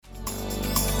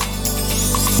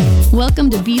Welcome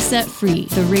to Be Set Free,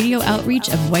 the radio outreach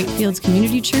of Whitefields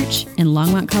Community Church in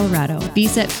Longmont, Colorado. Be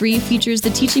Set Free features the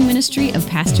teaching ministry of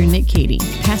Pastor Nick Cady.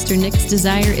 Pastor Nick's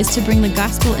desire is to bring the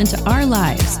gospel into our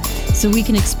lives so we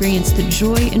can experience the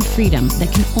joy and freedom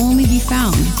that can only be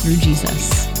found through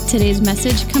Jesus. Today's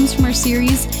message comes from our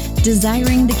series,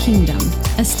 Desiring the Kingdom,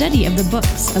 a study of the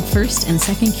books of 1st and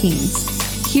 2nd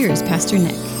Kings. Here's Pastor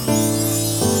Nick.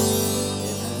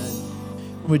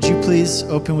 Would you please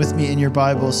open with me in your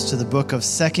Bibles to the book of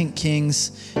 2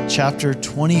 Kings chapter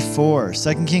 24.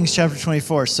 2 Kings chapter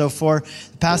 24. So for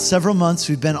the past several months,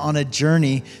 we've been on a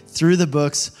journey through the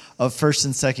books of 1st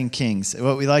and 2nd Kings.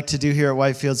 What we like to do here at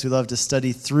Whitefields, we love to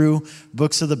study through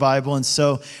books of the Bible. And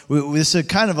so this is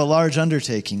kind of a large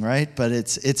undertaking, right? But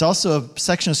it's also a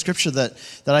section of scripture that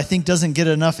I think doesn't get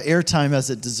enough airtime as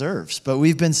it deserves. But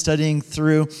we've been studying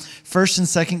through 1st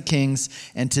and 2nd Kings,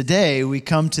 and today we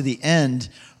come to the end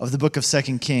of the book of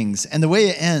 2 Kings. And the way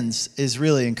it ends is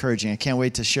really encouraging. I can't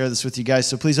wait to share this with you guys.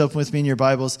 So please open with me in your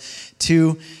Bibles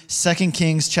to 2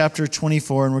 Kings chapter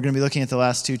 24, and we're going to be looking at the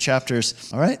last two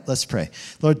chapters. All right, let's pray.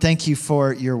 Lord, thank you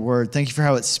for your word. Thank you for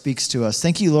how it speaks to us.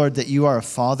 Thank you, Lord, that you are a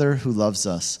father who loves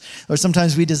us. Lord,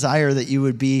 sometimes we desire that you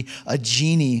would be a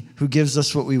genie who gives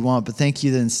us what we want, but thank you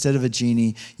that instead of a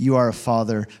genie, you are a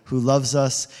father who loves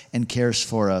us and cares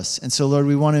for us. And so, Lord,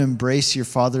 we want to embrace your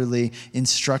fatherly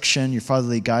instruction, your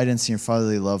fatherly guidance, and your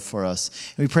fatherly love for us.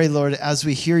 And we pray, Lord, as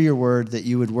we hear your word, that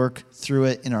you would work through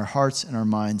it in our hearts and our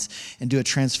minds and do a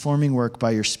transforming work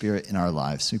by your Spirit in our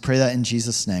lives. We pray that in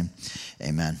Jesus' name.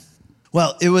 Amen.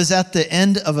 Well, it was at the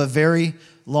end of a very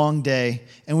long day,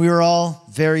 and we were all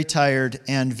very tired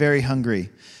and very hungry.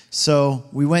 So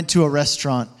we went to a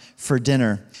restaurant for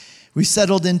dinner. We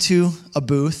settled into a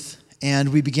booth, and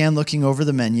we began looking over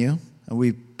the menu.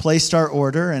 We placed our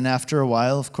order, and after a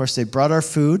while, of course, they brought our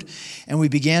food, and we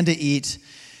began to eat.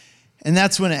 And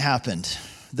that's when it happened.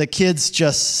 The kids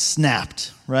just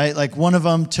snapped, right? Like one of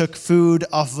them took food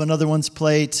off of another one's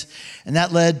plate, and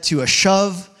that led to a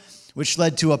shove, which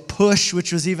led to a push,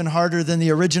 which was even harder than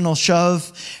the original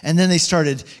shove. And then they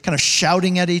started kind of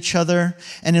shouting at each other.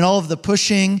 And in all of the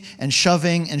pushing and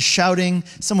shoving and shouting,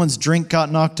 someone's drink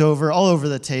got knocked over all over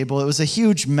the table. It was a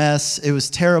huge mess. It was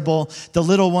terrible. The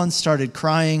little one started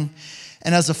crying.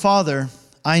 And as a father,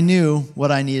 I knew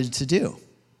what I needed to do.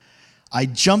 I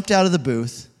jumped out of the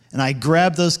booth, and I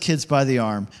grabbed those kids by the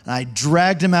arm, and I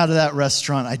dragged them out of that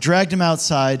restaurant. I dragged them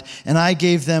outside, and I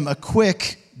gave them a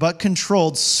quick but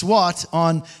controlled swat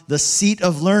on the seat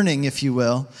of learning, if you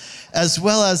will, as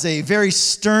well as a very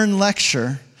stern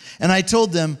lecture. And I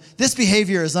told them, this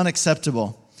behavior is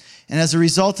unacceptable. And as a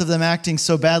result of them acting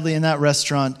so badly in that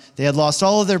restaurant, they had lost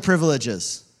all of their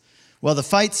privileges. Well, the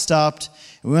fight stopped.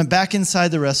 We went back inside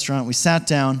the restaurant. We sat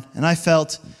down, and I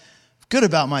felt good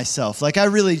about myself. Like I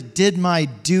really did my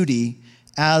duty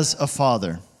as a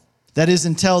father. That is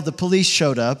until the police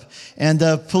showed up, and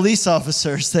the police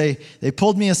officers, they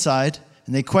pulled me aside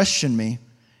and they questioned me,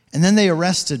 and then they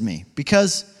arrested me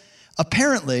because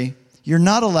apparently you're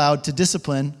not allowed to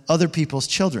discipline other people's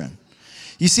children.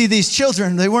 You see, these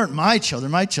children, they weren't my children.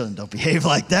 My children don't behave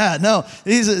like that. No,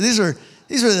 these are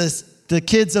the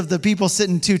kids of the people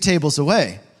sitting 2 tables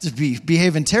away, just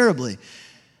behaving terribly.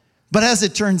 But as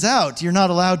it turns out, you're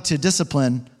not allowed to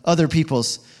discipline other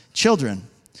people's children.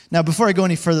 Now, before I go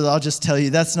any further, I'll just tell you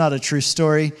that's not a true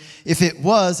story. If it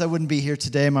was, I wouldn't be here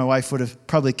today. My wife would have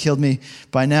probably killed me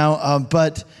by now.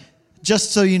 But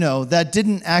just so you know, that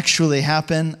didn't actually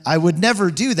happen. I would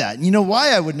never do that. You know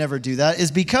why I would never do that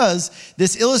is because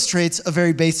this illustrates a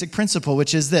very basic principle,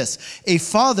 which is this. A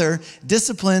father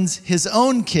disciplines his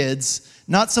own kids,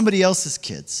 not somebody else's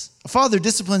kids. A father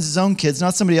disciplines his own kids,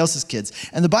 not somebody else's kids.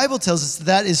 And the Bible tells us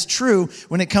that is true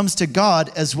when it comes to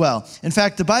God as well. In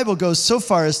fact, the Bible goes so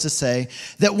far as to say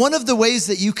that one of the ways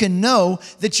that you can know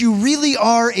that you really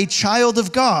are a child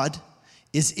of God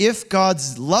is if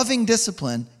God's loving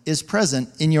discipline is present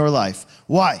in your life.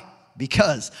 Why?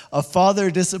 Because a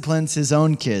father disciplines his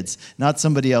own kids, not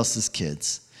somebody else's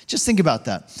kids. Just think about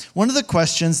that. One of the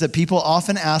questions that people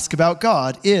often ask about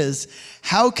God is,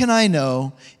 how can I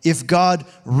know if God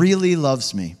really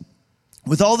loves me?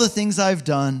 With all the things I've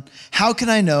done, how can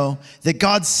I know that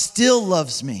God still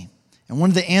loves me? And one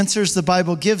of the answers the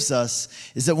Bible gives us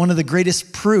is that one of the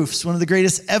greatest proofs, one of the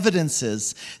greatest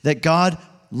evidences that God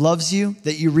loves you,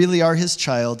 that you really are his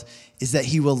child, is that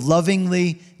he will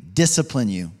lovingly discipline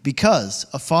you, because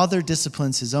a father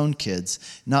disciplines his own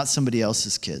kids, not somebody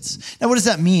else's kids. Now, what does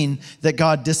that mean that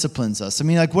God disciplines us? I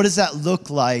mean, like, what does that look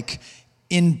like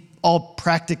in all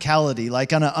practicality,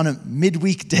 like on a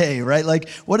midweek day, right? Like,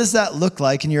 what does that look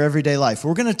like in your everyday life?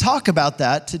 We're going to talk about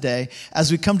that today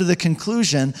as we come to the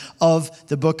conclusion of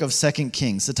the book of 2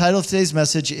 Kings. The title of today's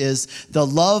message is The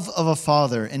Love of a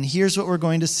Father. And here's what we're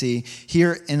going to see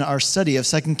here in our study of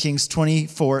 2 Kings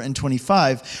 24 and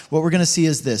 25. What we're going to see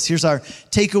is this. Here's our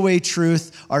takeaway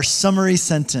truth, our summary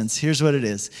sentence. Here's what it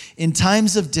is. In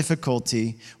times of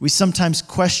difficulty, we sometimes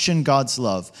question God's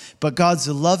love, but God's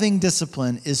loving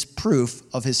discipline is proof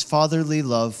of his fatherly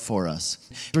love for us.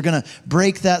 We're going to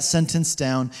break that sentence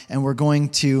down, and we're going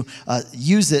to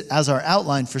use it as our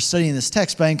outline for studying this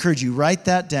text. But I encourage you, write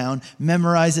that down,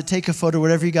 memorize it, take a photo,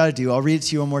 whatever you got to do. I'll read it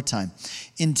to you one more time.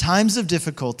 In times of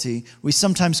difficulty, we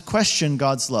sometimes question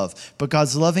God's love, but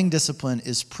God's loving discipline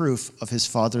is proof of his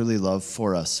fatherly love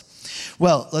for us.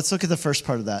 Well, let's look at the first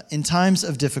part of that. In times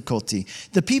of difficulty,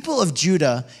 the people of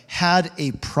Judah had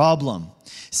a problem.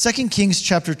 2 Kings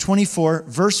chapter 24,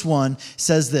 verse 1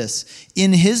 says this,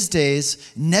 In his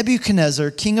days, Nebuchadnezzar,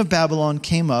 king of Babylon,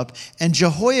 came up, and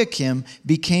Jehoiakim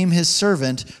became his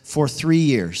servant for 3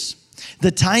 years.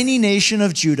 The tiny nation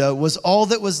of Judah was all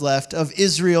that was left of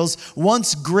Israel's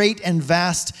once great and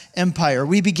vast empire.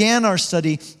 We began our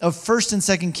study of 1st and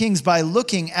 2nd Kings by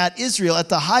looking at Israel at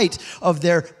the height of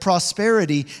their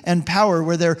prosperity and power,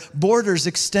 where their borders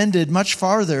extended much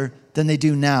farther than they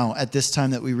do now at this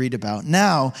time that we read about.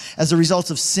 Now, as a result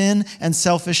of sin and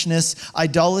selfishness,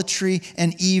 idolatry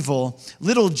and evil,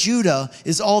 little Judah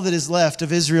is all that is left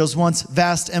of Israel's once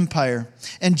vast empire.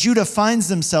 And Judah finds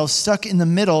themselves stuck in the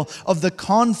middle of the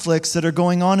conflicts that are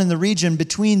going on in the region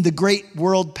between the great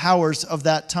world powers of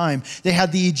that time. They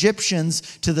had the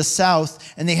Egyptians to the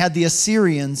south, and they had the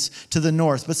Assyrians to the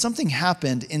north. But something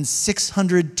happened in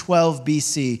 612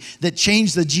 BC that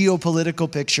changed the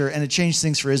geopolitical picture, and it changed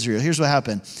things for Israel. Here's what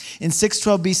happened. In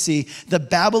 612 BC, the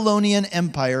Babylonian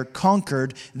Empire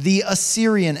conquered the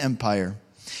Assyrian Empire.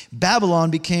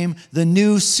 Babylon became the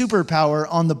new superpower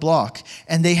on the block,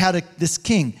 and they had this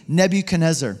king,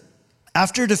 Nebuchadnezzar.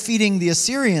 After defeating the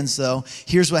Assyrians, though,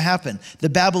 here's what happened. The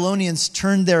Babylonians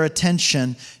turned their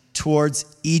attention towards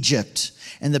Egypt.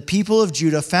 And the people of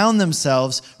Judah found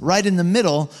themselves right in the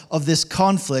middle of this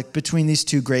conflict between these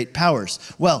two great powers.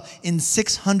 Well, in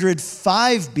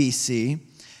 605 BC,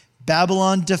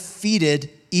 Babylon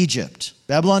defeated Egypt.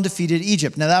 Babylon defeated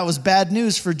Egypt. Now that was bad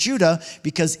news for Judah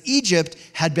because Egypt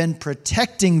had been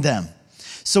protecting them.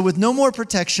 So with no more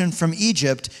protection from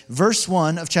Egypt, verse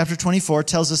 1 of chapter 24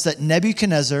 tells us that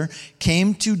Nebuchadnezzar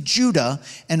came to Judah,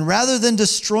 and rather than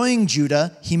destroying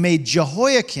Judah, he made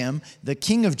Jehoiakim, the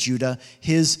king of Judah,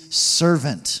 his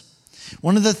servant.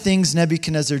 One of the things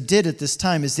Nebuchadnezzar did at this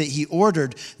time is that he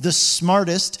ordered the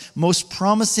smartest, most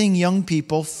promising young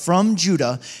people from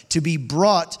Judah to be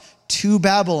brought to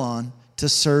Babylon to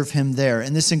serve him there.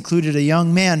 And this included a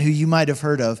young man who you might have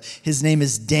heard of. His name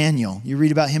is Daniel. You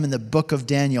read about him in the book of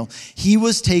Daniel. He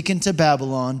was taken to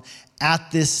Babylon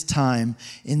at this time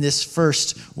in this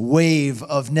first wave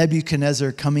of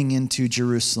Nebuchadnezzar coming into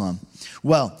Jerusalem.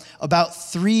 Well, about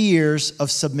 3 years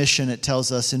of submission, it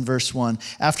tells us in verse 1.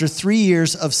 After 3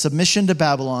 years of submission to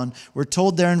Babylon, we're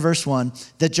told there in verse 1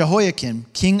 that Jehoiakim,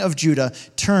 king of Judah,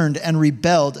 turned and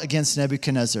rebelled against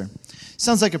Nebuchadnezzar.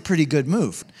 Sounds like a pretty good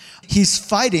move. He's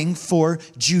fighting for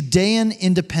Judean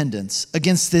independence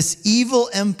against this evil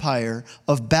empire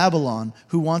of Babylon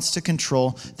who wants to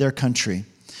control their country.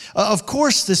 Of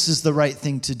course, this is the right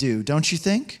thing to do, don't you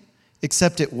think?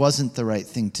 Except it wasn't the right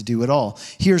thing to do at all.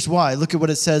 Here's why. Look at what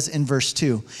it says in verse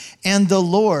 2. And the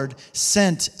Lord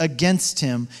sent against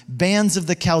him bands of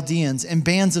the Chaldeans and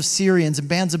bands of Syrians and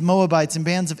bands of Moabites and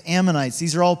bands of Ammonites.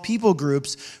 These are all people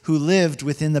groups who lived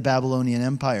within the Babylonian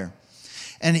Empire.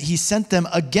 And he sent them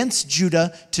against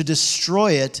Judah to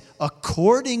destroy it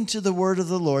according to the word of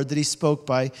the Lord that he spoke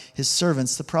by his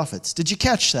servants, the prophets. Did you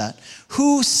catch that?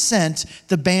 Who sent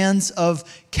the bands of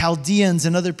Chaldeans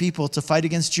and other people to fight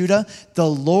against Judah? The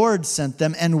Lord sent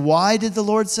them. And why did the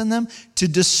Lord send them? To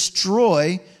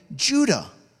destroy Judah.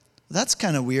 That's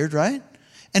kind of weird, right?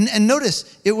 And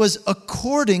notice, it was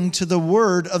according to the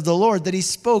word of the Lord that he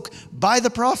spoke by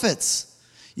the prophets.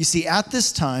 You see, at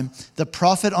this time, the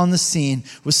prophet on the scene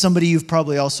was somebody you've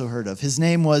probably also heard of. His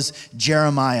name was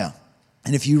Jeremiah.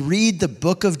 And if you read the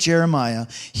book of Jeremiah,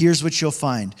 here's what you'll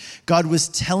find. God was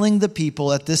telling the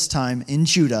people at this time in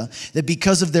Judah that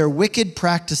because of their wicked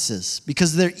practices,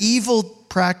 because of their evil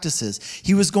practices,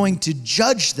 he was going to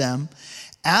judge them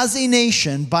as a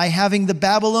nation by having the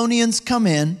Babylonians come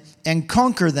in and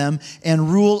conquer them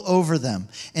and rule over them.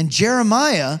 And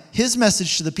Jeremiah, his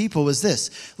message to the people was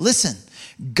this: listen,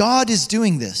 God is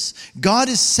doing this. God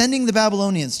is sending the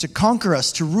Babylonians to conquer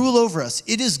us, to rule over us.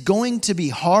 It is going to be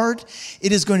hard.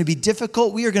 It is going to be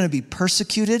difficult. We are going to be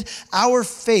persecuted. Our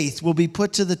faith will be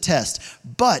put to the test.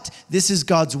 But this is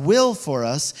God's will for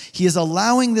us. He is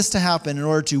allowing this to happen in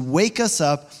order to wake us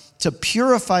up, to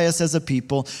purify us as a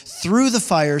people through the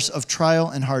fires of trial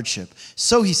and hardship.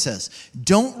 So he says,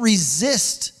 don't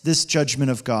resist this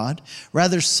judgment of God.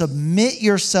 Rather, submit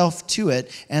yourself to it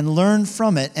and learn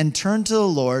from it and turn to the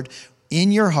Lord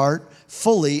in your heart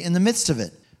fully in the midst of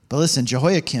it. But listen,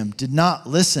 Jehoiakim did not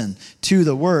listen to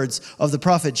the words of the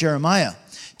prophet Jeremiah.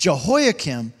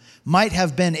 Jehoiakim might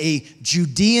have been a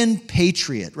Judean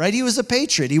patriot, right? He was a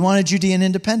patriot. He wanted Judean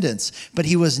independence, but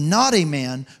he was not a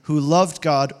man who loved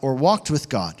God or walked with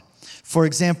God. For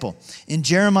example, in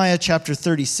Jeremiah chapter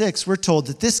 36, we're told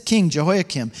that this king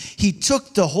Jehoiakim, he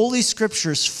took the holy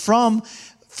scriptures from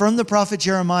the prophet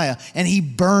Jeremiah and he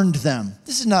burned them.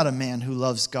 This is not a man who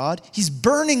loves God. He's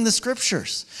burning the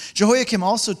scriptures. Jehoiakim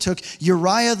also took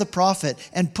Uriah the prophet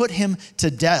and put him to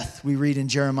death, we read in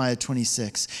Jeremiah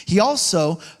 26. He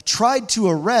also tried to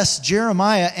arrest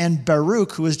Jeremiah and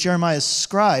Baruch, who was Jeremiah's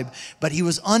scribe, but he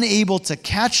was unable to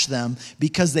catch them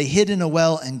because they hid in a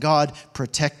well and God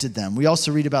protected them. We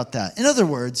also read about that. In other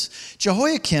words,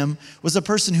 Jehoiakim was a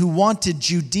person who wanted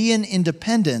Judean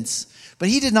independence, but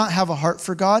he did not have a heart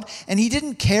for God, and he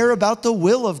didn't care about the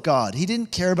will of God. He didn't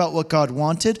care about what God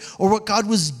wanted or what God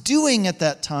was doing at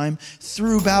that time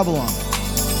through Babylon.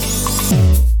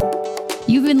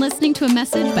 You've been listening to a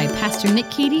message by Pastor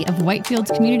Nick Cady of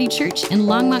Whitefields Community Church in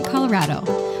Longmont, Colorado.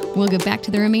 We'll get back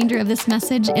to the remainder of this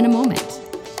message in a moment.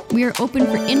 We are open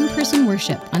for in-person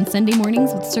worship on Sunday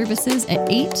mornings with services at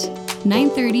 8,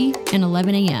 9:30, and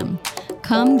 11 a.m.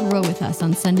 Come grow with us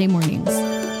on Sunday mornings,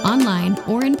 online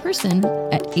or in person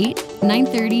at 8,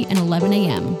 9:30, and 11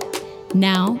 a.m.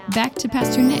 Now, back to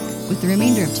Pastor Nick with the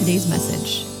remainder of today's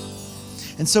message.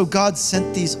 And so God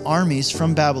sent these armies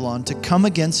from Babylon to come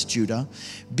against Judah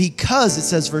because, it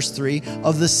says verse 3,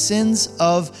 of the sins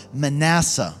of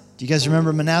Manasseh. Do you guys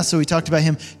remember Manasseh? We talked about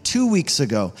him 2 weeks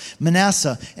ago.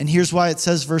 Manasseh, and here's why it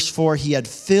says verse 4, he had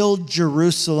filled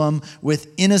Jerusalem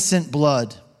with innocent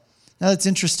blood. Now that's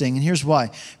interesting, and here's why.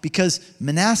 Because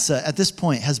Manasseh at this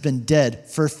point has been dead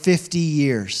for 50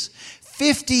 years.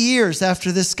 50 years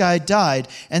after this guy died,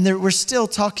 and we're still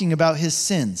talking about his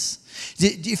sins.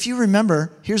 If you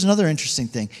remember, here's another interesting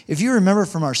thing. If you remember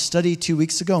from our study 2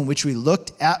 weeks ago in which we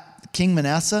looked at King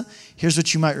Manasseh, here's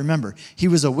what you might remember. He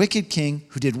was a wicked king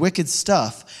who did wicked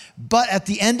stuff, but at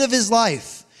the end of his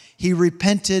life, he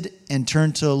repented and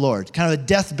turned to the Lord. Kind of a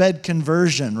deathbed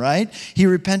conversion, right? He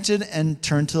repented and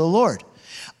turned to the Lord.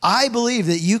 I believe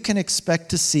that you can expect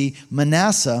to see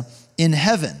Manasseh in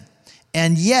heaven.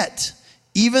 And yet,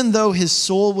 even though his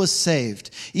soul was saved,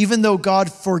 even though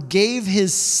God forgave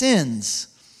his sins,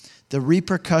 the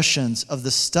repercussions of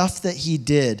the stuff that he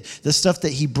did, the stuff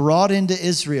that he brought into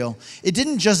Israel, it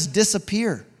didn't just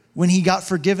disappear when he got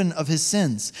forgiven of his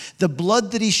sins. The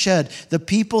blood that he shed, the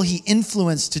people he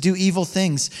influenced to do evil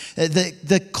things,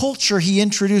 the culture he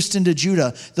introduced into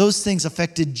Judah, those things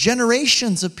affected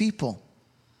generations of people.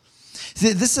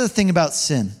 This is the thing about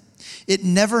sin. It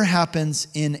never happens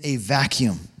in a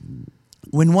vacuum.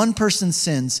 When one person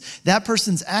sins, that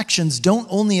person's actions don't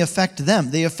only affect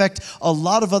them, they affect a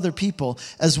lot of other people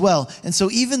as well. And so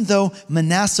even though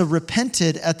Manasseh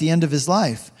repented at the end of his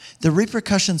life, the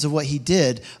repercussions of what he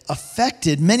did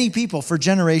affected many people for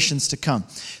generations to come.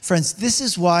 Friends, this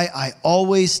is why I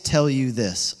always tell you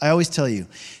this. I always tell you,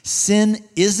 sin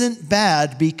isn't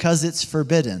bad because it's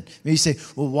forbidden. Maybe you say,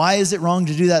 well, why is it wrong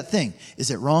to do that thing? Is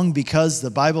it wrong because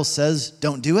the Bible says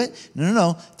don't do it?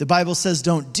 No. The Bible says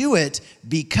don't do it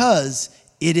because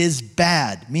it is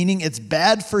bad, meaning it's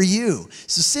bad for you.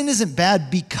 So sin isn't bad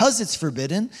because it's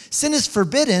forbidden. Sin is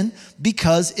forbidden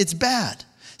because it's bad.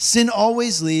 Sin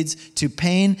always leads to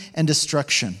pain and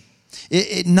destruction.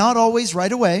 It not always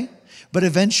right away, but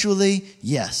eventually,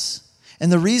 yes.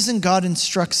 And the reason God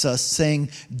instructs us saying,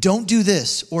 don't do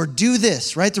this or do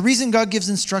this, right? The reason God gives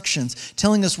instructions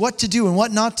telling us what to do and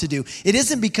what not to do, it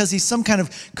isn't because he's some kind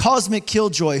of cosmic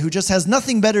killjoy who just has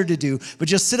nothing better to do, but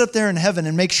just sit up there in heaven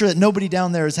and make sure that nobody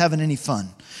down there is having any fun,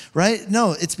 right?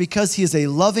 No, it's because he is a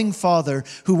loving father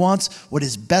who wants what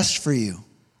is best for you.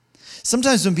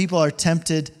 Sometimes when people are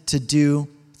tempted to do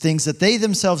things that they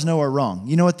themselves know are wrong,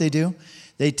 you know what they do?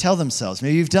 They tell themselves,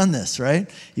 maybe you've done this, right?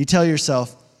 You tell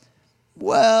yourself,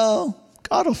 well,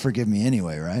 God will forgive me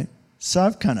anyway, right? So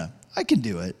I can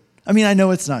do it. I mean, I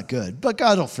know it's not good, but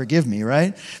God will forgive me,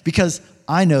 right? Because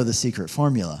I know the secret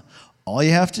formula. All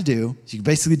you have to do is you can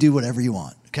basically do whatever you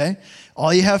want, okay?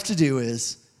 All you have to do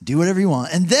is do whatever you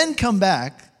want and then come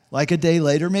back like a day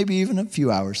later, maybe even a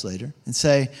few hours later, and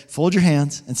say, fold your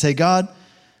hands and say, God,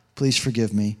 please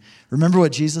forgive me. Remember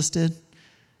what Jesus did?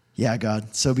 Yeah,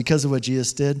 God. So because of what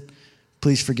Jesus did,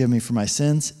 please forgive me for my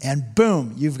sins. And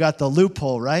boom, you've got the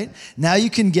loophole, right? Now you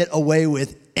can get away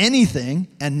with anything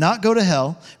and not go to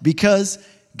hell because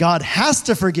God has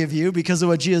to forgive you because of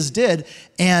what Jesus did,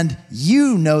 and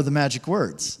you know the magic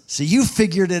words. So you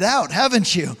figured it out,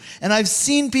 haven't you? And I've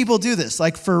seen people do this,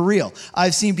 like for real.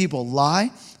 I've seen people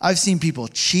lie. I've seen people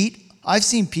cheat. I've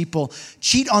seen people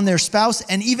cheat on their spouse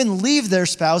and even leave their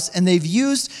spouse, and they've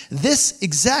used this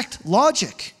exact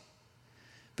logic.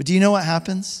 But do you know what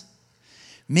happens?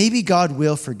 Maybe God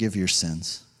will forgive your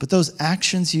sins, but those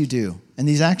actions you do, and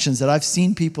these actions that I've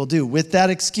seen people do with that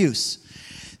excuse,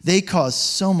 they cause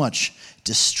so much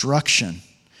destruction,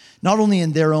 not only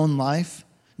in their own life,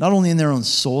 not only in their own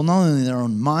soul, not only in their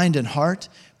own mind and heart,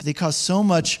 but they cause so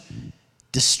much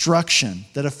destruction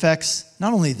that affects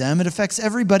not only them, it affects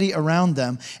everybody around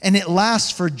them, and it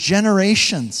lasts for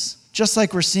generations, just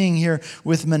like we're seeing here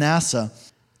with Manasseh.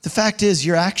 The fact is,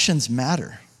 your actions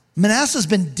matter. Manasseh's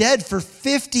been dead for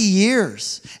 50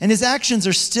 years, and his actions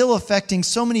are still affecting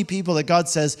so many people that God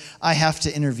says, I have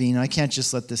to intervene. I can't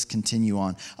just let this continue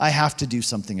on. I have to do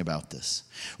something about this.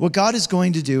 What God is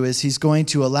going to do is he's going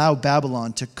to allow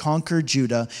Babylon to conquer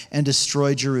Judah and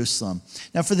destroy Jerusalem.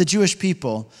 Now, for the Jewish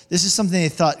people, this is something they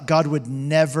thought God would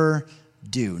never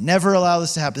do, never allow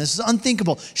this to happen. This is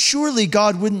unthinkable. Surely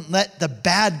God wouldn't let the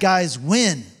bad guys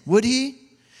win, would he?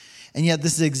 And yet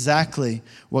this is exactly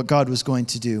what God was going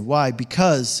to do. Why?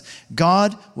 Because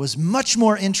God was much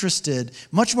more interested,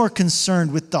 much more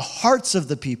concerned with the hearts of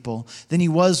the people than he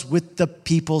was with the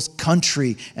people's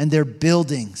country and their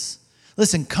buildings.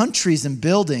 Listen, countries and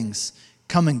buildings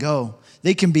come and go.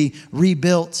 They can be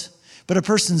rebuilt, but a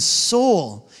person's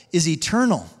soul is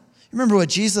eternal. Remember what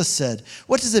Jesus said.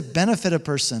 What does it benefit a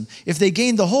person if they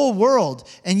gain the whole world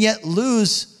and yet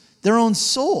lose their own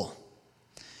soul?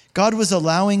 God was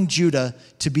allowing Judah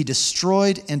to be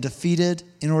destroyed and defeated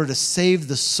in order to save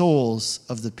the souls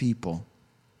of the people.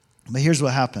 But here's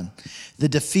what happened. The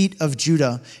defeat of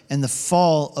Judah and the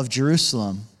fall of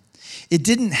Jerusalem, it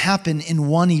didn't happen in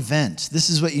one event. This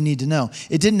is what you need to know.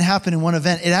 It didn't happen in one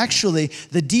event. It actually,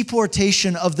 the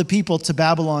deportation of the people to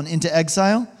Babylon into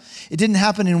exile, it didn't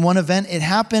happen in one event. It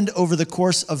happened over the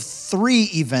course of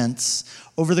 3 events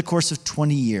over the course of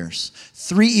 20 years.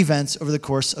 3 events over the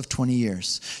course of 20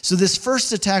 years. So this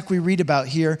first attack we read about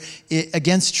here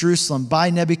against Jerusalem by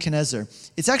Nebuchadnezzar,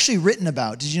 it's actually written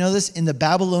about, did you know this? In the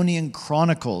Babylonian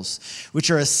Chronicles, which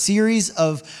are a series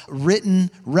of written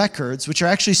records, which are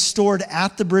actually stored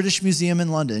at the British Museum in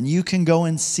London. You can go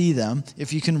and see them,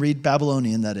 if you can read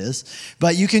Babylonian, that is.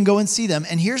 But you can go and see them.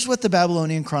 And here's what the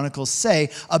Babylonian Chronicles say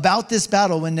about this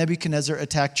battle when Nebuchadnezzar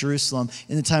attacked Jerusalem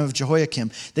in the time of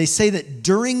Jehoiakim. They say that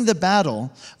during the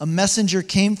battle, a messenger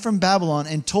came from Babylon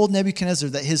and told Nebuchadnezzar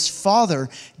that his father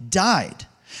died.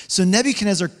 So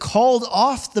Nebuchadnezzar called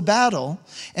off the battle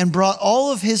and brought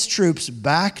all of his troops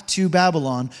back to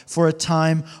Babylon for a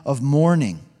time of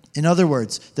mourning. In other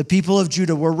words, the people of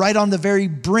Judah were right on the very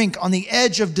brink, on the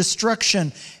edge of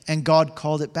destruction, and God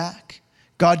called it back.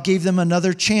 God gave them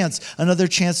another chance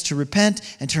to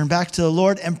repent and turn back to the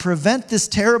Lord and prevent this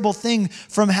terrible thing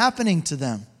from happening to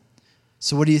them.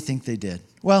 So what do you think they did?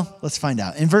 Well, let's find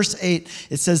out. In verse 8,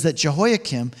 it says that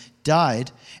Jehoiakim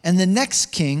died, and the next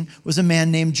king was a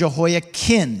man named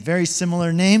Jehoiakim. Very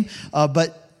similar name,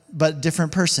 but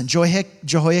different person.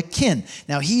 Jehoiakim.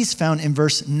 Now, he's found in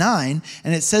verse 9,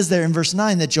 and it says there in verse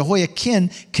 9 that Jehoiakim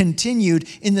continued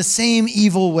in the same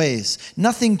evil ways.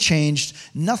 Nothing changed.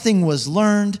 Nothing was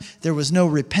learned. There was no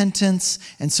repentance.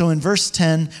 And so in verse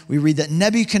 10, we read that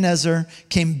Nebuchadnezzar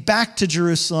came back to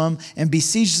Jerusalem and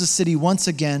besieged the city once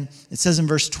again. It says in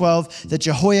verse 12 that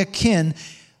Jehoiakim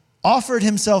offered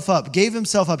himself up, gave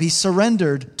himself up. He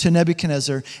surrendered to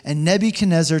Nebuchadnezzar, and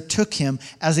Nebuchadnezzar took him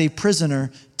as a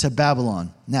prisoner to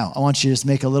Babylon. Now, I want you to just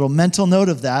make a little mental note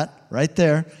of that right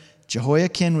there.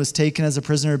 Jehoiakim was taken as a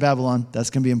prisoner of Babylon. That's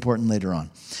going to be important later on.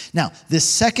 Now, this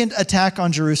second attack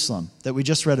on Jerusalem that we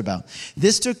just read about,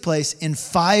 this took place in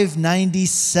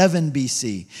 597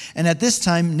 BC. And at this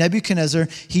time, Nebuchadnezzar,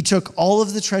 he took all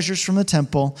of the treasures from the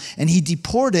temple and he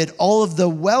deported all of the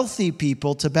wealthy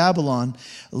people to Babylon,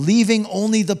 leaving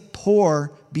only the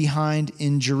poor behind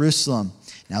in Jerusalem.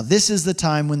 Now, this is the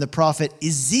time when the prophet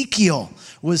Ezekiel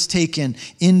was taken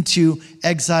into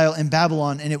exile in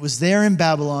Babylon. And it was there in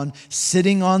Babylon,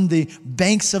 sitting on the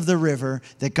banks of the river,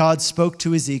 that God spoke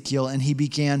to Ezekiel and he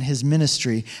began his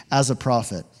ministry as a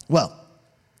prophet. Well,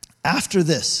 After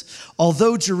this,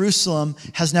 although Jerusalem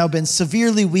has now been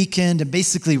severely weakened and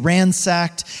basically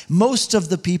ransacked, most of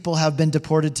the people have been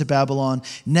deported to Babylon.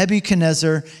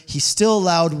 Nebuchadnezzar, he still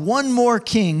allowed one more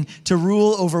king to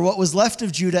rule over what was left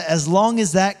of Judah as long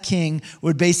as that king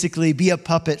would basically be a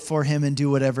puppet for him and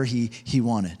do whatever he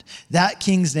wanted. That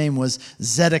king's name was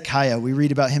Zedekiah. We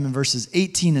read about him in verses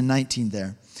 18 and 19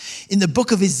 there. In the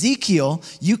book of Ezekiel,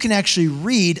 you can actually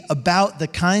read about the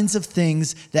kinds of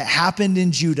things that happened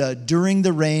in Judah during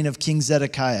the reign of King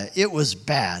Zedekiah. It was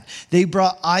bad. They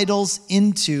brought idols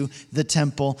into the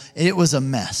temple, and it was a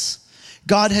mess.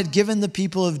 God had given the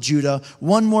people of Judah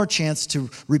one more chance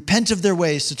to repent of their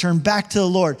ways, to turn back to the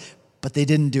Lord, but they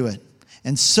didn't do it.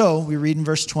 And so, we read in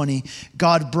verse 20,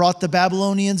 God brought the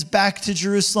Babylonians back to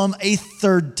Jerusalem a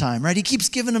third time, right? He keeps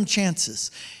giving them chances.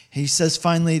 He says,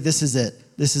 finally, this is it.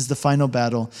 This is the final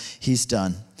battle. He's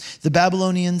done. The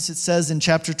Babylonians, it says in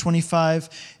chapter 25,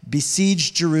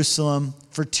 besieged Jerusalem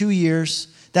for 2 years.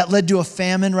 That led to a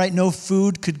famine, right? No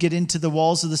food could get into the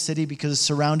walls of the city because it's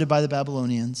surrounded by the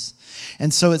Babylonians.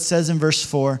 And so it says in verse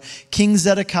 4, King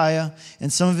Zedekiah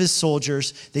and some of his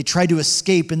soldiers, they tried to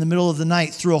escape in the middle of the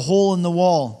night through a hole in the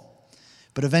wall.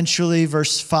 But eventually,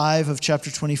 verse 5 of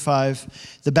chapter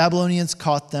 25, the Babylonians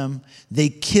caught them. They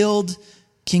killed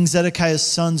King Zedekiah's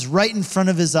sons right in front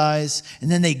of his eyes,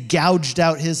 and then they gouged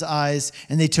out his eyes,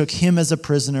 and they took him as a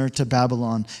prisoner to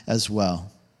Babylon as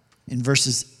well. In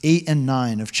verses 8 and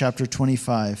 9 of chapter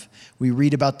 25, we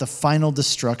read about the final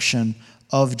destruction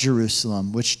of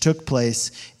Jerusalem, which took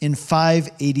place in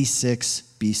 586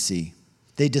 BC.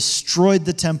 They destroyed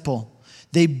the temple.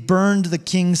 They burned the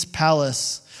king's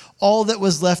palace. All that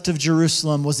was left of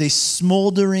Jerusalem was a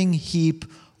smoldering heap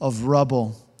of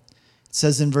rubble. It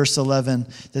says in verse 11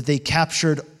 that they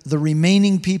captured the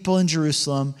remaining people in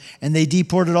Jerusalem and they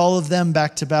deported all of them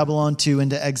back to Babylon too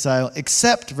into exile,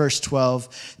 except verse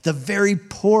 12, the very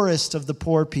poorest of the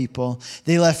poor people.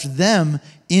 They left them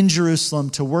in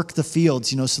Jerusalem to work the fields,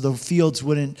 so the fields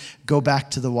wouldn't go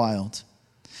back to the wild.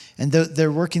 And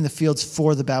they're working the fields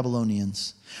for the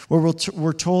Babylonians.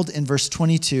 We're told in verse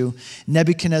 22,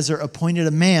 Nebuchadnezzar appointed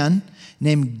a man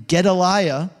named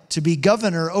Gedaliah to be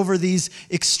governor over these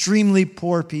extremely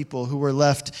poor people who were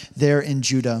left there in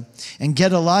Judah. And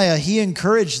Gedaliah, he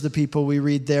encouraged the people, we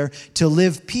read there, to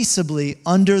live peaceably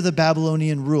under the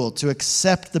Babylonian rule, to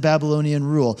accept the Babylonian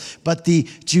rule. But the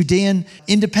Judean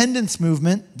independence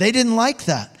movement, they didn't like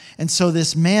that. And so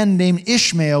this man named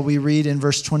Ishmael, we read in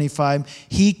verse 25,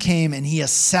 he came and he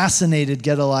assassinated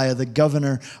Gedaliah, the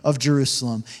governor of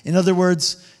Jerusalem. In other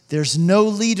words, there's no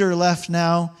leader left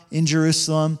now in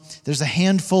Jerusalem. There's a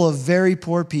handful of very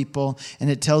poor people, and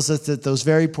it tells us that those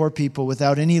very poor people,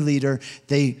 without any leader,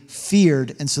 they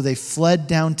feared, and so they fled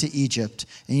down to Egypt.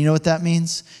 And you know what that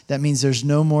means? That means there's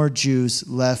no more Jews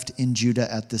left in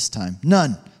Judah at this time.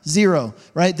 None. Zero,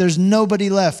 right? There's nobody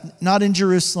left, not in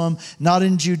Jerusalem, not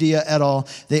in Judea at all.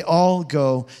 They all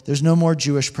go. There's no more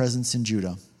Jewish presence in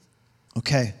Judah.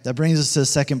 Okay, that brings us to the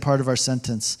second part of our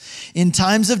sentence. In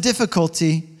times of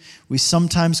difficulty, we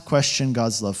sometimes question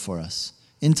God's love for us.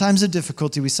 In times of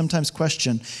difficulty, we sometimes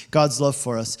question God's love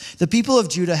for us. The people of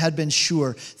Judah had been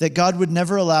sure that God would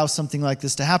never allow something like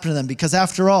this to happen to them because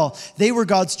after all, they were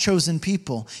God's chosen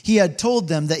people. He had told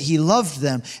them that he loved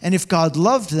them, and if God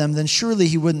loved them, then surely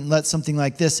he wouldn't let something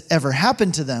like this ever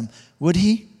happen to them, would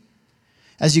he?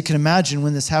 As you can imagine,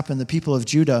 when this happened, the people of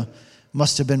Judah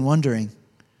must have been wondering,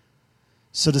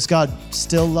 so does God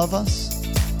still love us?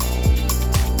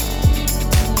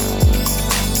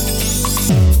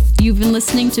 You've been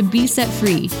listening to Be Set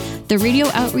Free, the radio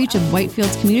outreach of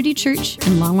Whitefields Community Church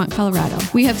in Longmont, Colorado.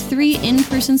 We have 3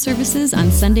 in-person services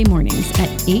on Sunday mornings at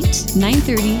 8,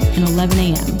 9:30, and 11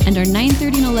 a.m. And our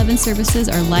 9:30 and 11 services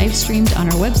are live streamed on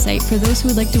our website for those who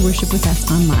would like to worship with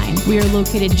us online. We are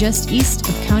located just east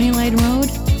of County Line Road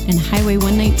and Highway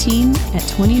 119 at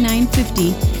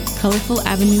 2950 Colorful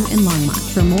Avenue in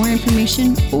Longmont. For more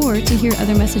information or to hear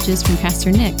other messages from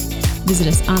Pastor Nick, visit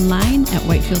us online at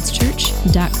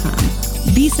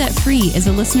whitefieldschurch.com. Be Set Free is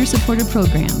a listener-supported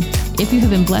program. If you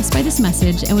have been blessed by this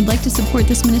message and would like to support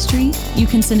this ministry, you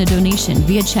can send a donation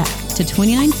via check to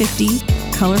 2950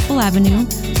 Colorful Avenue,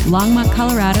 Longmont,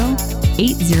 Colorado,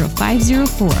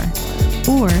 80504,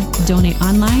 or donate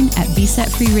online at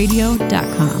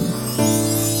besetfreeradio.com.